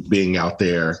you being out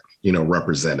there,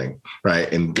 representing,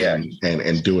 right,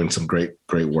 and doing some great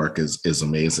work is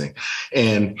amazing.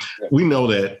 And we know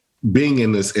that being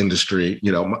in this industry,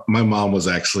 my mom was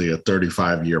actually a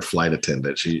 35-year flight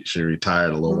attendant. She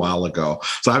retired a little while ago.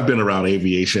 So I've been around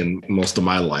aviation most of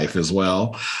my life as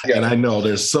well. Yeah. And I know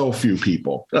there's so few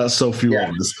people, so few of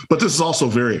us, but this is also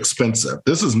very expensive.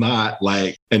 This is not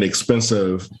like an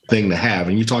expensive thing to have.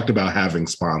 And you talked about having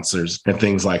sponsors and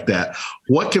things like that.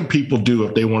 What can people do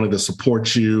if they wanted to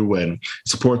support you and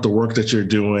support the work that you're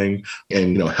doing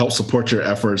and, help support your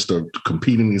efforts to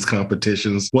compete in these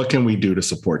competitions? What can we do to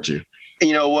support you?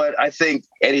 You know what? I think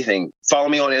anything. Follow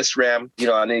me on Instagram.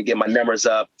 I need to get my numbers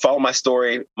up. Follow my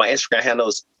story. My Instagram handle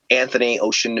is Anthony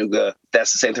Oceanuga.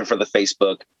 That's the same thing for the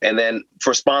Facebook. And then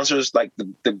for sponsors, like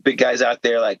the big guys out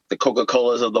there, like the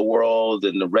Coca-Colas of the world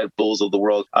and the Red Bulls of the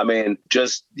world. I mean,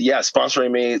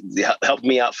 sponsoring me, help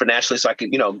me out financially so I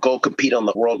can, go compete on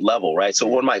the world level, right? So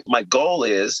what my goal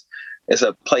is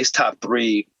a place top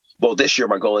 3. Well, this year,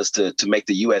 my goal is to make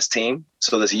the U.S. team.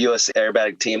 So there's a U.S.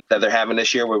 aerobatic team that they're having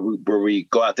this year where we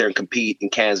go out there and compete in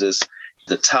Kansas.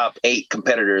 the top 8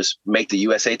 competitors make the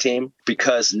USA team,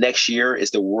 because next year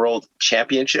is the World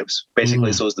Championships,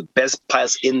 basically. So it's the best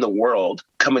pilots in the world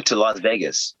coming to Las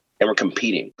Vegas, and we're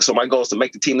competing. So my goal is to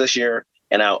make the team this year,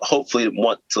 and I hopefully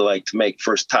want to make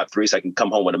first top 3 so I can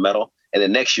come home with a medal. And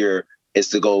then next year is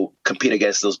to go compete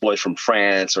against those boys from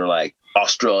France or like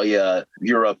Australia,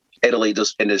 Europe, Italy,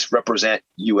 and just represent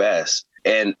US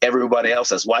and everybody else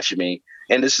that's watching me.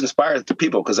 And this inspires the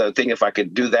people, because I think if I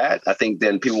could do that, I think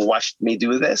then people watch me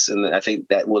do this. And I think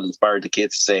that will inspire the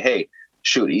kids to say, hey,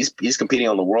 shoot, he's competing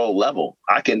on the world level.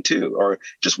 I can too, or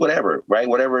just whatever, right?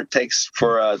 Whatever it takes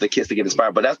for the kids to get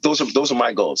inspired. But those are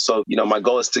my goals. So, my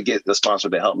goal is to get the sponsor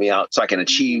to help me out so I can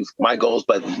achieve my goals.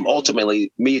 But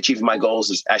ultimately, me achieving my goals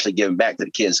is actually giving back to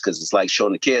the kids, because it's like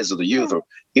showing the kids or the youth, or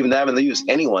even having the youth,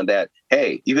 anyone, that,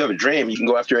 hey, you have a dream, you can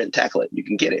go after it and tackle it. You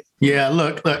can get it. Yeah,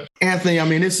 look, Anthony, I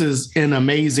mean, this is an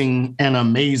amazing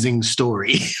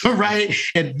story, right?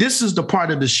 And this is the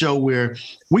part of the show where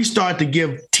we start to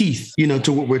give teeth,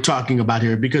 to what we're talking about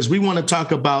here, because we want to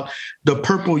talk about the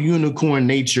purple unicorn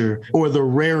nature, or the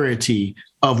rarity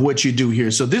of what you do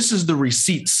here. So this is the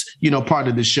receipts, part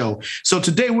of the show. So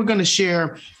today we're going to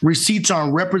share receipts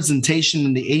on representation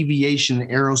in the aviation and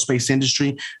aerospace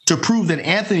industry to prove that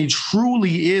Anthony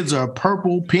truly is a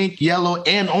purple, pink, yellow,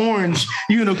 and orange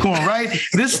unicorn, right?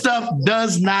 This stuff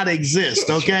does not exist,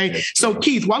 okay? So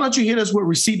Keith, why don't you hit us with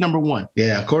receipt number 1?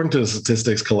 Yeah, according to the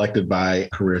statistics collected by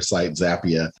career site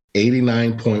Zappia,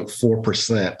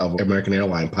 89.4% of American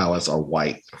airline pilots are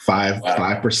white.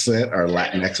 5% are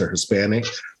Latinx or Hispanic,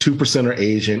 2% are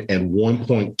Asian, and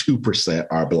 1.2%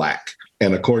 are Black.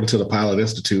 And according to the Pilot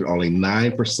Institute, only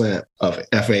 9% of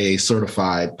FAA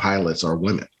certified pilots are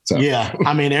women. So, yeah,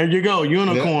 I mean, there you go.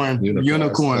 Unicorn,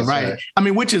 right? I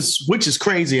mean, which is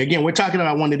crazy. Again, we're talking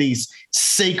about one of these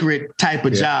sacred type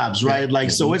of jobs, right?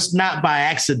 So it's not by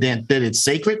accident that it's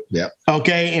sacred. Yeah.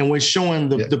 Okay. And we're showing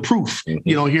the proof,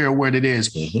 here where it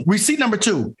is. Receipt number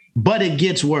 2, but it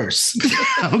gets worse.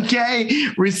 Okay.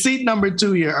 Receipt number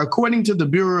 2 here. According to the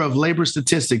Bureau of Labor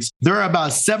Statistics, there are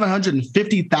about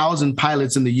 750,000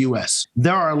 pilots in the U.S.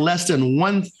 There are less than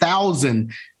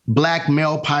 1,000 Black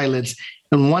male pilots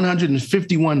and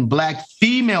 151 Black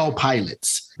female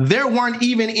pilots. There weren't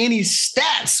even any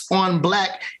stats on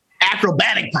Black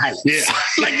acrobatic pilots. Yeah.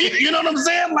 You know what I'm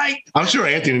saying? I'm sure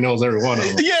Anthony knows every one of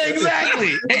them. Yeah,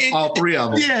 exactly. All 3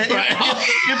 of them. Yeah. Right.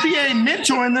 If he ain't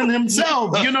mentoring them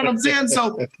himself, you know what I'm saying?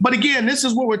 So, but again, this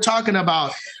is what we're talking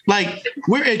about.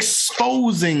 We're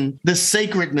exposing the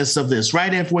sacredness of this,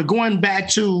 right? And if we're going back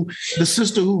to the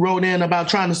sister who wrote in about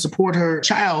trying to support her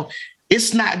child,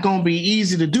 it's not going to be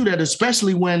easy to do that,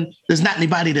 especially when there's not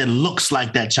anybody that looks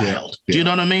like that child. Do you know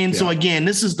what I mean? So again,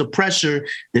 this is the pressure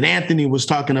that Anthony was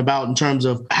talking about in terms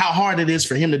of how hard it is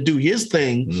for him to do his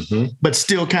thing, but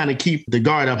still kind of keep the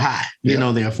guard up high,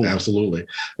 therefore. Absolutely.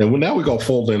 And now we're going to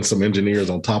fold in some engineers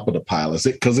on top of the pilots,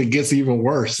 because it gets even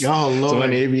worse. Oh, Lord. So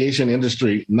in the aviation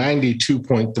industry,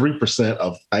 92.3%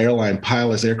 of airline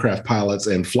pilots, aircraft pilots,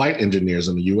 and flight engineers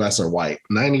in the U.S. are white.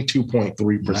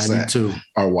 92.3%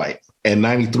 are white. And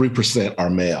 93% are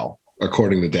male,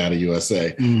 according to Data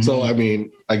USA. So, I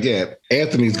mean, again,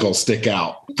 Anthony's going to stick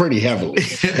out pretty heavily,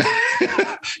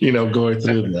 going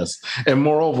through this. And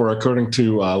moreover, according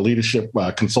to leadership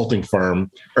consulting firm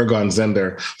Ergon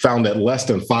Zender, found that less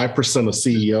than 5% of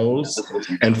CEOs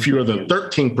and fewer than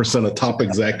 13% of top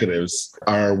executives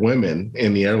are women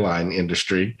in the airline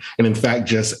industry. And in fact,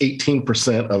 just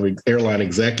 18% of airline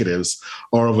executives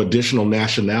are of additional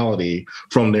nationality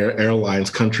from their airline's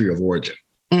country of origin.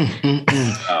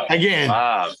 Again,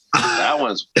 that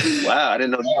one's I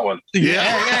didn't know that one.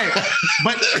 Yeah.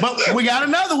 But we got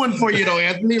another one for you though,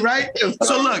 Anthony, right?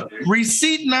 So look,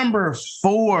 receipt number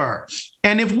 4.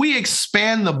 And if we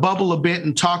expand the bubble a bit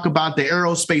and talk about the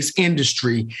aerospace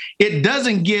industry, it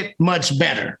doesn't get much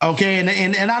better. Okay.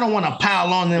 And I don't want to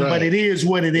pile on them, but it is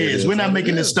what it is. We're not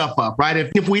making this stuff up,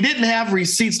 right? If we didn't have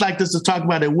receipts like this to talk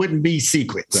about, it wouldn't be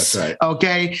secrets. That's right.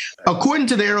 Okay. According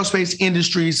to the Aerospace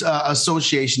Industries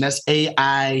Association, that's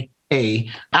AIA,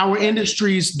 our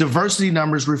industry's diversity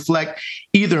numbers reflect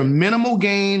either minimal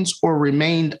gains or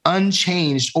remained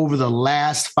unchanged over the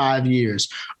last 5 years.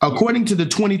 According to the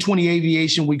 2020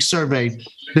 Aviation Week survey,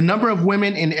 the number of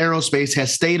women in aerospace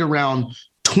has stayed around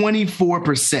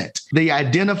 24%. They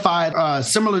identified a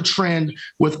similar trend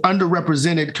with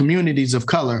underrepresented communities of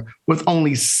color, with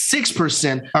only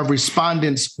 6% of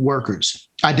respondents workers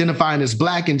identifying as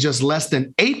Black and just less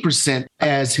than 8%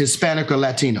 as Hispanic or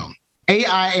Latino.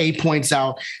 AIA points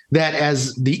out that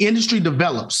as the industry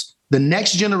develops, the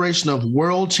next generation of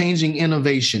world-changing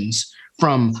innovations,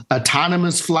 from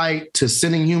autonomous flight to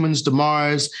sending humans to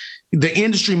Mars the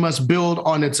industry must build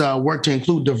on its work to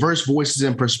include diverse voices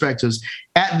and perspectives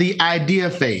at the idea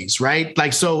phase, right?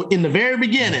 Like, so in the very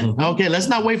beginning, okay, let's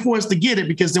not wait for us to get it,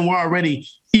 because then we're already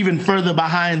even further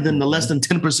behind than the less than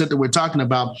 10% that we're talking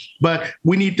about. But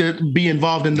we need to be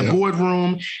involved in the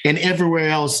boardroom and everywhere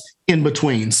else in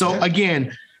between. So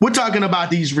again, we're talking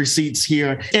about these receipts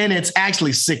here, and it's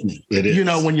actually sickening. It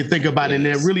is. When you think about it, and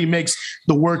it really makes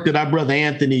the work that our brother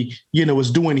Anthony,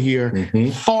 is doing here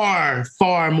far,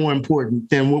 far more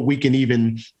important than what we can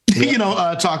even,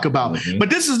 talk about. But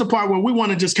this is the part where we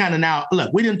want to just kind of now,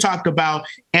 look, we didn't talk about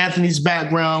Anthony's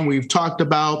background. We've talked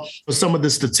about some of the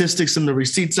statistics and the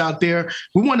receipts out there.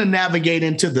 We want to navigate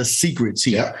into the secrets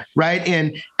here, right?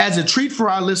 And as a treat for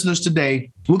our listeners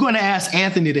today, we're going to ask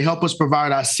Anthony to help us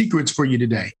provide our secrets for you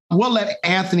today. We'll let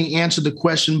Anthony answer the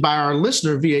question by our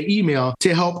listener via email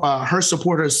to help her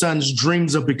support her son's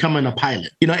dreams of becoming a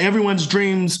pilot. Everyone's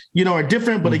dreams, are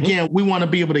different, but again, we want to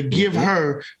be able to give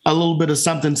her a little bit of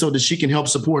something so that she can help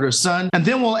support her son. And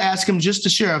then we'll ask him just to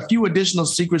share a few additional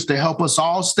secrets to help us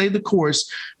all stay the course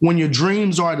when your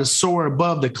dreams are to soar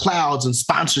above the clouds and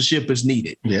sponsorship is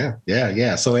needed.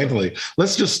 Yeah. So Anthony,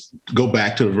 let's just go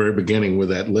back to the very beginning where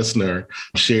that listener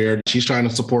shared she's trying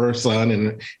to support her son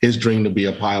and his dream to be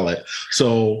a pilot.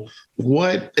 So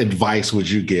what advice would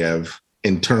you give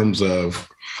in terms of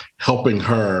helping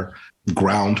her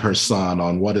ground her son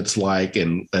on what it's like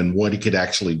and what he could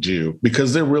actually do?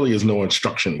 Because there really is no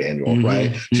instruction manual,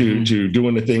 right? To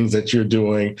doing the things that you're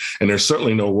doing. And there's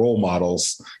certainly no role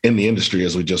models in the industry,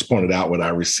 as we just pointed out with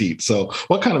our receipt. So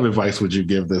what kind of advice would you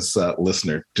give this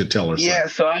listener to tell her son? Yeah,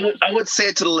 so I would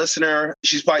say to the listener,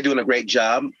 she's probably doing a great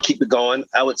job. Keep it going.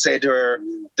 I would say to her,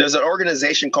 there's an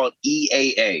organization called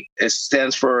EAA. It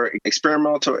stands for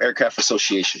Experimental Aircraft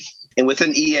Association. And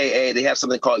within EAA, they have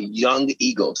something called Young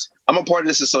Eagles. I'm a part of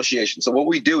this association. So what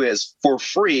we do is, for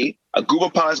free, a group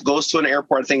of pilots goes to an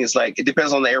airport. Thing is like, it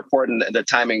depends on the airport and the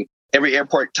timing. Every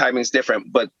airport timing is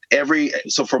different. But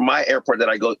so for my airport that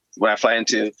I go, when I fly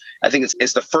into, I think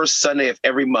it's the first Sunday of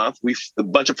every month. A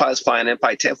bunch of pilots flying in,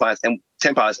 probably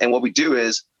 10 pilots. And what we do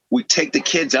is we take the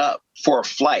kids up for a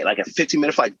flight, like a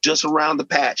 15-minute flight just around the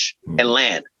patch and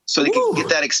land. So they can get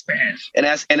that experience. And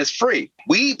it's free.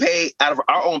 We pay out of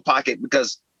our own pocket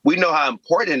because we know how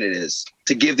important it is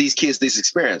to give these kids this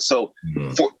experience. So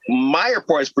for my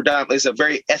airport is predominantly, it's a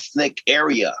very ethnic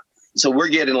area. So we're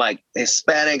getting like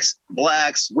Hispanics,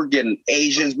 Blacks, we're getting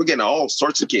Asians, we're getting all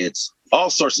sorts of kids.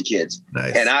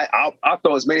 Nice. And I'll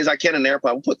throw as many as I can in the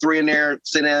airplane. We'll put 3 in there,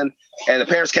 sit in, and the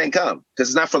parents can't come because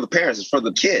it's not for the parents, it's for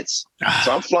the kids.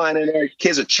 So I'm flying in there,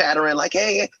 kids are chattering like,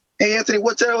 hey, Anthony,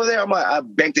 what's that over there? I'm like, I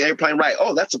banked the airplane right.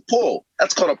 Oh, that's a pool.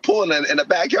 That's called a pool in the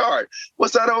backyard.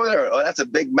 What's that over there? Oh, that's a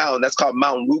big mountain. That's called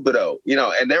Mount Rubidoux.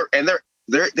 And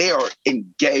they are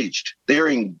engaged. They're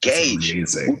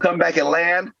engaged. We come back and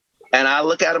land, and I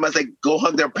look at them as they go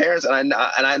hug their parents, and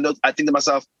I think to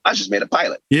myself, I just made a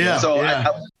pilot. Yeah. So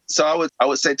I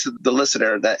would say to the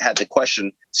listener that had the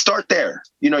question, start there.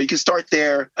 You can start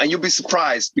there, and you'll be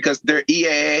surprised because they're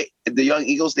EAA, the Young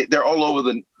Eagles, they're all over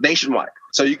the nationwide.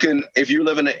 So you can, if you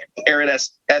live in an area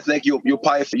that's ethnic, you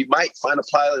might find a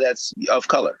pilot that's of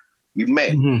color. You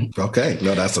may. Okay.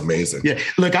 No, that's amazing. Yeah.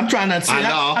 Look, I'm trying to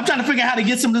figure out how to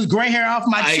get some of this gray hair off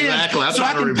my chin. Exactly. I'm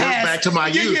trying to revert back to my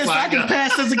youth. So I can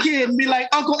pass as a kid and be like,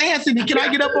 Uncle Anthony, can I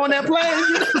get up on that plane?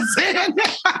 You know what I'm saying?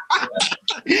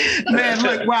 Man,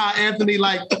 look, wow, Anthony,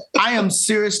 like I am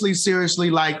seriously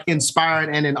like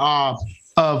inspired and in awe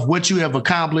of what you have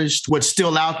accomplished, what's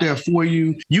still out there for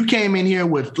you. You came in here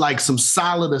with like some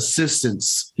solid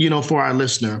assistance, for our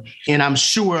listener. And I'm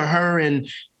sure her and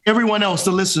everyone else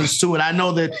that listens to it, I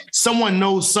know that someone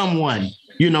knows someone,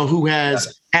 who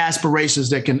has aspirations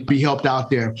that can be helped out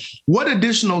there. What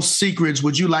additional secrets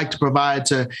would you like to provide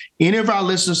to any of our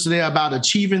listeners today about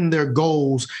achieving their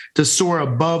goals to soar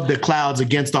above the clouds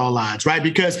against all odds, right?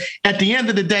 Because at the end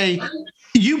of the day,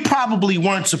 you probably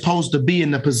weren't supposed to be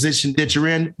in the position that you're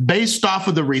in based off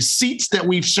of the receipts that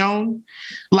we've shown.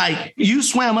 Like you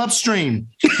swam upstream,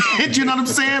 you know what I'm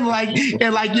saying? Like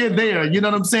you're there, you know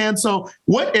what I'm saying? So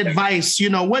what advice,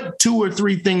 what 2 or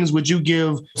 3 things would you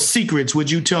give, secrets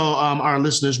would you tell our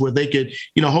listeners where they could,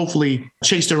 hopefully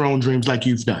chase their own dreams like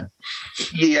you've done?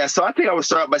 Yeah. So I think I would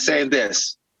start by saying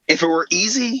this. If it were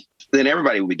easy, then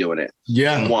everybody would be doing it.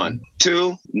 Yeah. 1.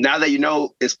 2, now that you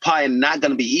know it's probably not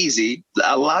going to be easy,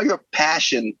 allow your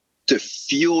passion to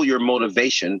fuel your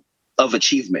motivation of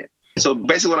achievement. So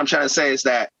basically what I'm trying to say is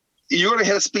that you're going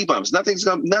to hit speed bumps.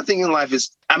 Nothing in life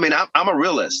is, I'm a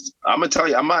realist. I'm going to tell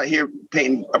you, I'm not here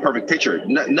painting a perfect picture.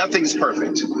 Nothing's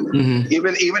perfect.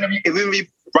 Even if you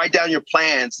write down your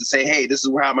plans and say, hey, this is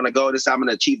where I'm going to go, this is how I'm going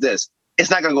to achieve this. it's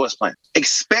not going to go as planned.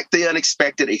 Expect the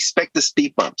unexpected, expect the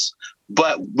speed bumps.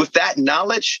 But with that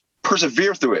knowledge,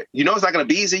 persevere through it. You know it's not going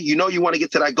to be easy. You know you want to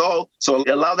get to that goal. So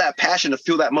allow that passion to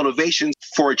fuel that motivation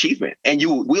for achievement. And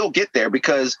you will get there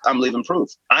because I'm living proof.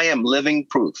 I am living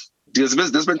proof. There's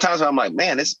been times where I'm like,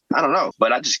 man, I don't know.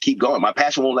 But I just keep going. My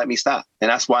passion won't let me stop. And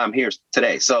that's why I'm here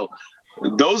today. So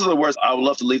those are the words I would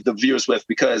love to leave the viewers with,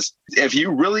 because if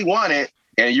you really want it,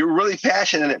 and you're really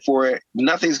passionate for it,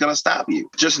 nothing's going to stop you.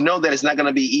 Just know that it's not going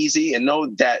to be easy, and know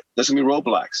that there's going to be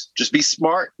roadblocks. Just be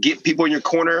smart. Get people in your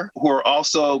corner who are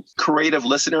also creative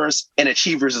listeners and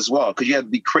achievers as well, because you have to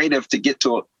be creative to get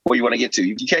to where you want to get to.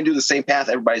 You can't do the same path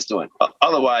everybody's doing.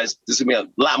 Otherwise, there's going to be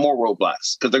a lot more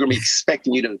roadblocks, because they're going to be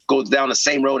expecting you to go down the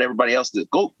same road everybody else did.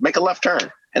 Go make a left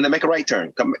turn and then make a right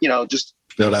turn.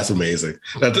 No, that's amazing.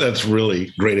 That's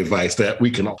really great advice that we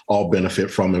can all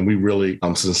benefit from. And we really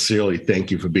sincerely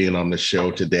thank you for being on the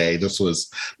show today. This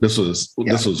was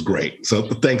great. So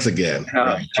thanks again.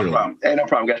 No problem. Hey, no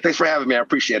problem, guys. Thanks for having me. I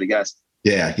appreciate it, guys.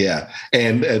 Yeah.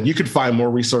 And you can find more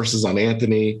resources on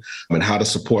Anthony and how to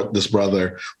support this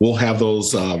brother. We'll have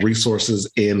those resources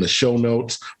in the show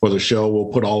notes for the show.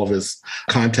 We'll put all of his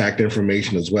contact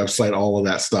information, his website, all of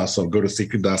that stuff. So go to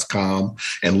secret.com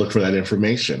and look for that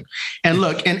information. And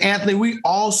look, and Anthony, we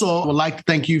also would like to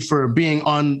thank you for being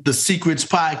on the Secrets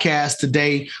podcast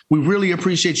today. We really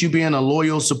appreciate you being a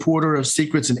loyal supporter of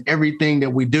Secrets and everything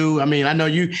that we do. I mean, I know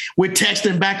we're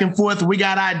texting back and forth. We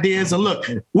got ideas. And look,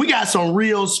 we got some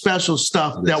real special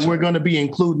stuff that we're going to be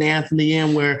including Anthony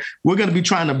in, where we're going to be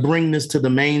trying to bring this to the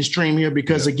mainstream here,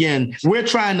 because again, we're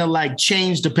trying to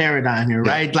change the paradigm here,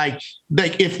 right? Like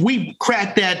if we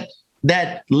crack that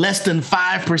less than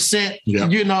 5%,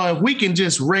 if we can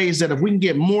just raise that, if we can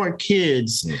get more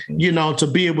kids, to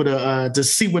be able to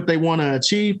see what they want to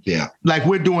achieve,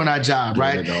 we're doing our job,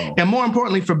 right? And more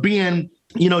importantly, for being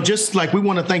just like, we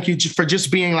want to thank you for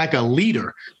just being like a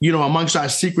leader, amongst our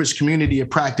Secrets community of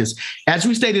practice. As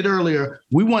we stated earlier,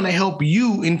 we want to help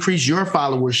you increase your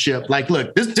followership. Like,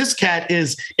 look, this cat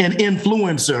is an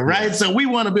influencer, right? So we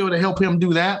want to be able to help him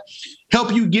do that.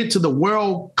 Help you get to the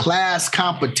world-class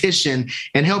competition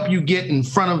and help you get in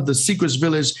front of the Secrets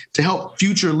Village to help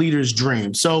future leaders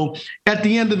dream. So at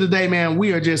the end of the day, man,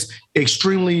 we are just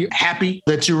extremely happy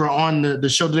that you were on the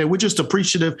show today. We're just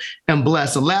appreciative and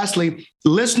blessed. And lastly,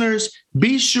 listeners,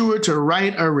 be sure to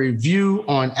write a review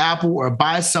on Apple or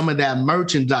buy some of that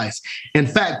merchandise. In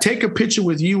fact, take a picture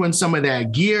with you and some of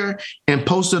that gear and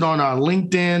post it on our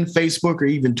LinkedIn, Facebook, or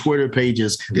even Twitter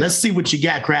pages. Yeah. Let's see what you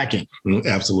got cracking.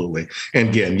 Absolutely. And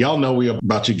again, y'all know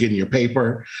about you getting your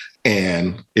paper.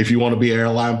 And if you want to be an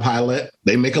airline pilot,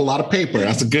 they make a lot of paper.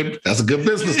 That's a good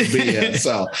business to be in.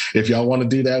 So if y'all want to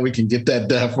do that, we can get that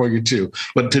done for you too.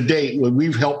 But to date,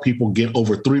 we've helped people get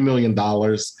over $3 million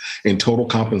in total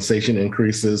compensation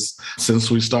increases since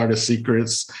we started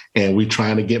Secrets, and we're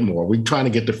trying to get more. We're trying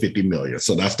to get to 50 million.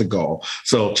 So that's the goal.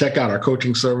 So check out our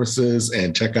coaching services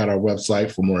and check out our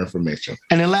website for more information.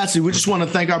 And then lastly, we just want to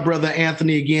thank our brother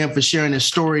Anthony again for sharing his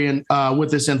story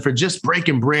with us and for just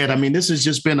breaking bread. I mean, this has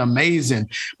just been amazing.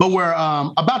 But we're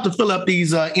about to fill up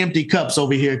these empty cups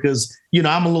over here because,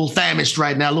 I'm a little famished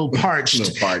right now, a little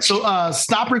parched. So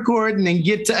stop recording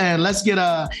and let's get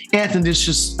Anthony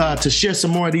to share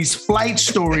some more of these flight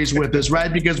stories with us,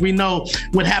 right? Because we know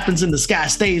what happens in the sky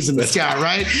stays in the sky,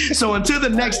 right? So until the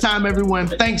next time, everyone,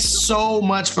 thanks so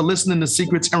much for listening to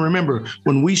Secrets. And remember,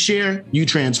 when we share, you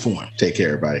transform. Take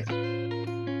care, everybody.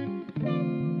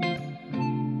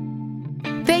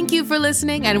 Thank you for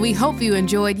listening, and we hope you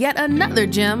enjoyed yet another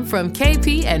gem from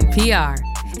KP and PR.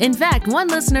 In fact, one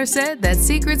listener said that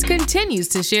Secrets continues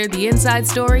to share the inside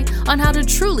story on how to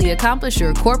truly accomplish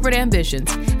your corporate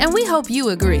ambitions, and we hope you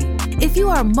agree. If you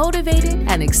are motivated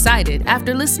and excited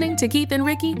after listening to Keith and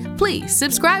Ricky, please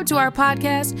subscribe to our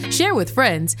podcast, share with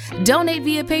friends, donate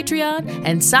via Patreon,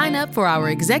 and sign up for our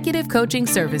executive coaching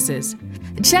services.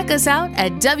 Check us out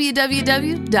at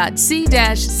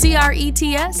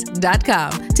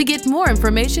www.c-crets.com to get more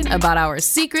information about our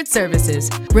secret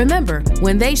services. Remember,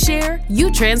 when they share,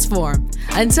 you transform.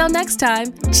 Until next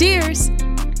time, cheers!